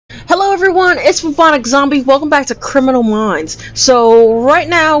everyone, it's BubonicZombie. Welcome back to Criminal Minds. So right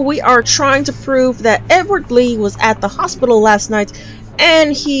now we are trying to prove that Edward Lee was at the hospital last night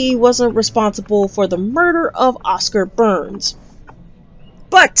and he wasn't responsible for the murder of Oscar Burns.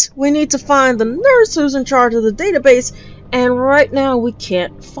 But we need to find the nurse who's in charge of the database, and right now we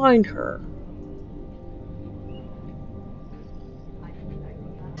can't find her.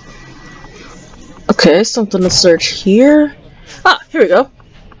 Okay, something to search here. Ah, here we go.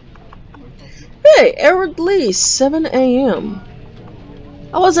 Hey, Edward Lee, 7 a.m.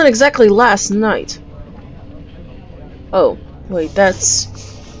 I wasn't exactly last night. Oh, wait,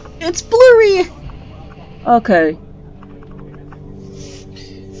 it's blurry! Okay.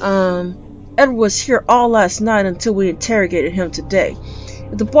 Ed was here all last night until we interrogated him today.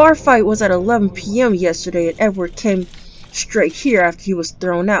 The bar fight was at 11 p.m. yesterday and Edward came straight here after he was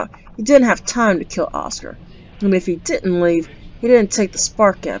thrown out. He didn't have time to kill Oscar. And if he didn't leave, he didn't take the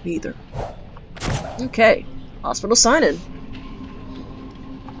spark gap either. Okay, hospital sign-in.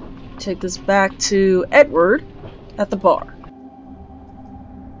 Take this back to Edward at the bar.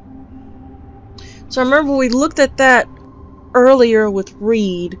 So I remember we looked at that earlier with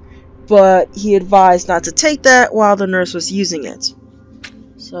Reed, but he advised not to take that while the nurse was using it.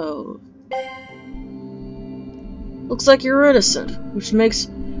 So, looks like you're innocent, which makes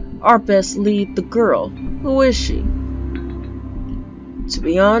our best lead the girl. Who is she? To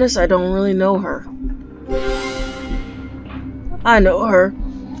be honest, I don't really know her. I know her.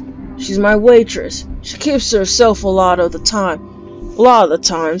 She's my waitress. She keeps to herself a lot of the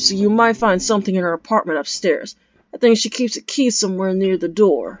time, so you might find something in her apartment upstairs. I think she keeps a key somewhere near the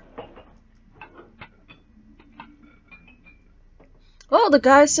door. Oh, the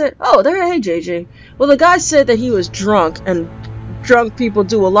guy said... Oh, there, hey, JJ. Well, the guy said that he was drunk, and drunk people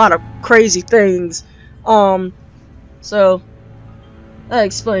do a lot of crazy things. So... that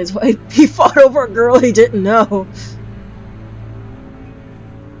explains why he fought over a girl he didn't know.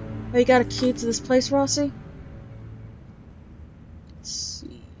 Oh, you got a key to this place, Rossi? Let's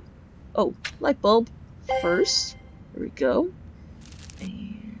see. Oh, light bulb first. There we go.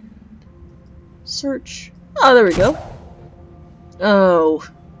 And search. Oh, there we go. Oh.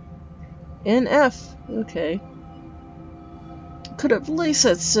 NF. Okay. Could have at least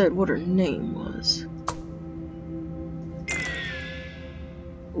said what her name was.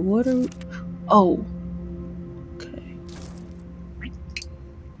 What are... Oh. Okay.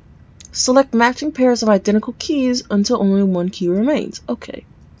 Select matching pairs of identical keys until only one key remains. Okay.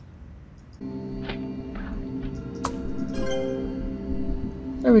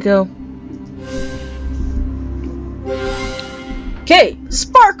 There we go. Okay,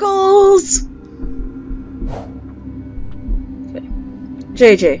 sparkles! Okay.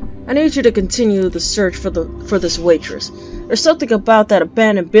 JJ, I need you to continue the search for this waitress. There's something about that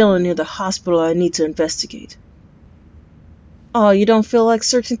abandoned building near the hospital I need to investigate. Oh, you don't feel like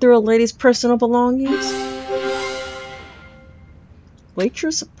searching through a lady's personal belongings?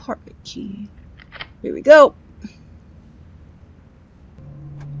 Waitress apartment key. Here we go.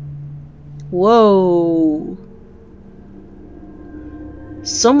 Whoa.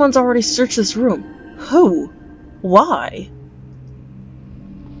 Someone's already searched this room. Who? Why?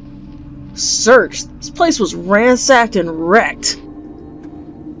 Searched? This place was ransacked and wrecked.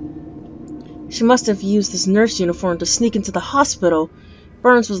 She must have used this nurse uniform to sneak into the hospital.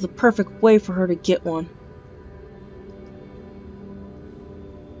 Burns was the perfect way for her to get one.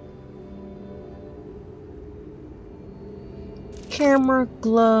 Camera,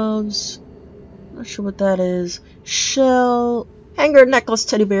 gloves, not sure what that is. Shell, hanger, necklace,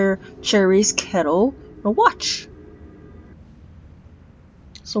 teddy bear, cherries, kettle, and a watch.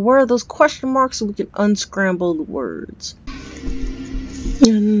 So where are those question marks so we can unscramble the words?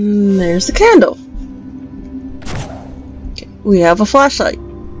 And there's the candle. Okay, we have a flashlight.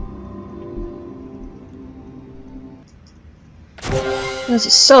 There's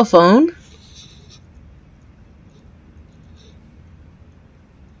a cell phone.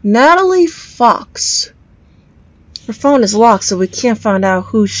 Natalie Fox. Her phone is locked, so we can't find out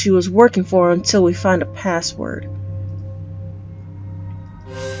who she was working for until we find a password.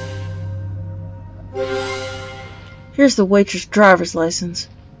 Here's the waitress' driver's license.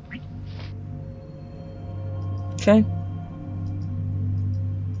 Okay.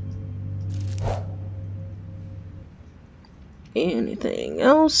 Anything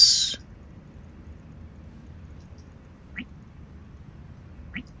else?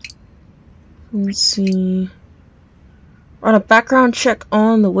 Let's see. Run a background check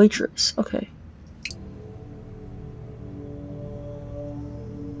on the waitress. Okay.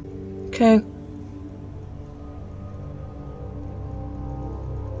 Okay.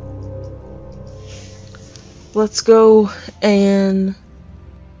 Let's go and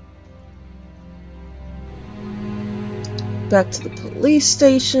back to the police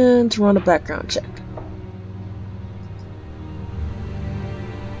station to run a background check.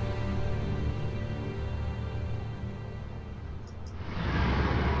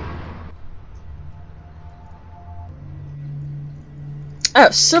 I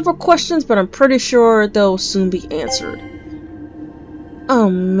have several questions, but I'm pretty sure they'll soon be answered. Oh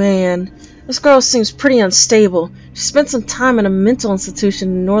man, this girl seems pretty unstable. She spent some time in a mental institution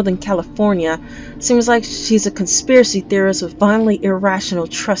in Northern California. Seems like she's a conspiracy theorist with violently irrational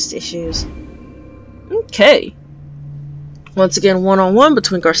trust issues. Okay. Once again, one-on-one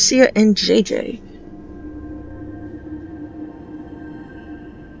between Garcia and JJ.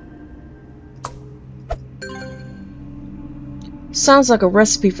 Sounds like a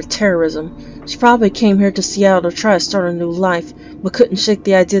recipe for terrorism. She probably came here to Seattle to try to start a new life, but couldn't shake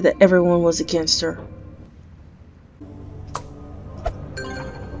the idea that everyone was against her.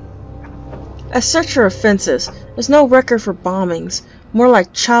 I searched her offenses. There's no record for bombings. More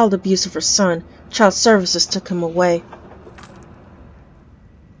like child abuse of her son. Child services took him away.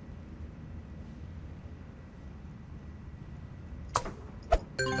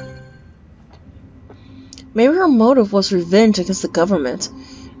 Maybe her motive was revenge against the government.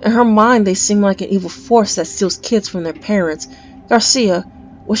 In her mind, they seem like an evil force that steals kids from their parents. Garcia,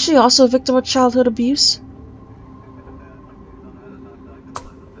 was she also a victim of childhood abuse?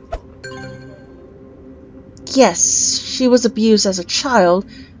 Yes, she was abused as a child.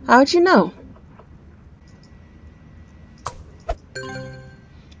 How'd you know?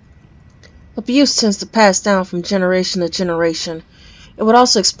 Abuse tends to pass down from generation to generation. It would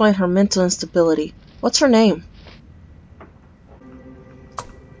also explain her mental instability. What's her name?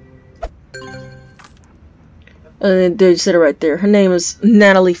 They said it right there. Her name is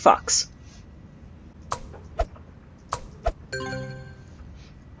Natalie Fox.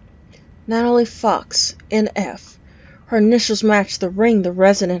 Natalie Fox, NF. Her initials match the ring the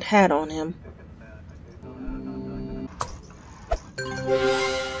resident had on him.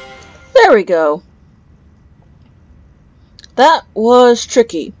 There we go. That was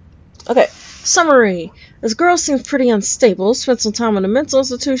tricky. Okay, summary. This girl seems pretty unstable, spent some time in a mental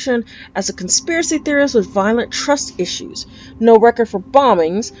institution as a conspiracy theorist with violent trust issues. No record for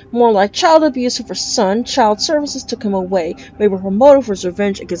bombings, more like child abuse of her son. Child services took him away. Maybe her motive was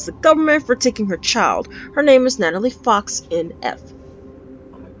revenge against the government for taking her child. Her name is Natalie Fox, NF.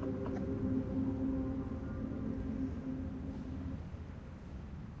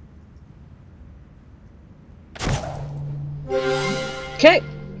 Okay.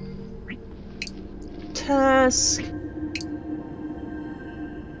 Task.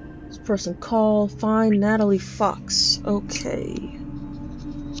 This person called. Find Natalie Fox. Okay.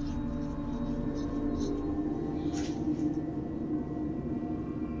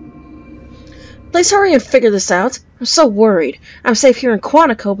 Please hurry and figure this out. I'm so worried. I'm safe here in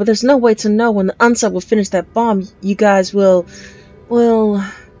Quantico, but there's no way to know when the unsub will finish that bomb. You guys will... Well...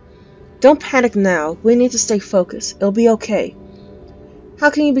 Don't panic now. We need to stay focused. It'll be okay. How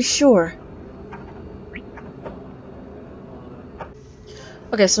can you be sure?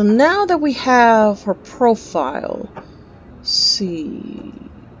 Okay, so now that we have her profile, let's see.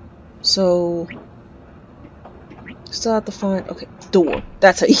 So, still have to find. Okay, door.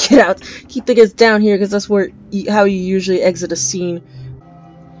 That's how you get out. Keep thinking it's down here because that's where how you usually exit a scene.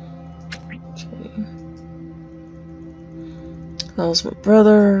 Okay. That was my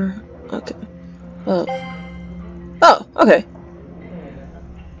brother. Okay. Oh, okay.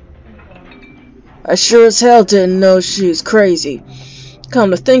 I sure as hell didn't know she was crazy.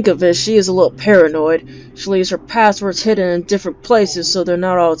 Come to think of it, she is a little paranoid. She leaves her passwords hidden in different places so they're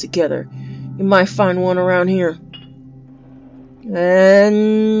not all together. You might find one around here.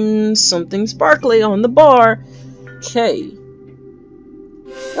 And something sparkly on the bar. Okay.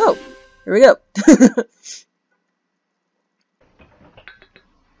 Oh, here we go.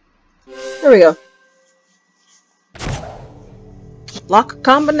 There we go. Lock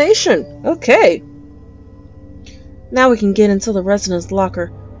combination. Okay. Now we can get into the resident's locker.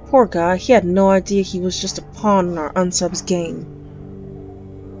 Poor guy, he had no idea he was just a pawn in our unsub's game.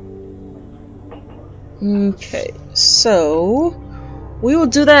 Okay, so we will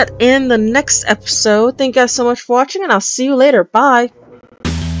do that in the next episode. Thank you guys so much for watching, and I'll see you later. Bye!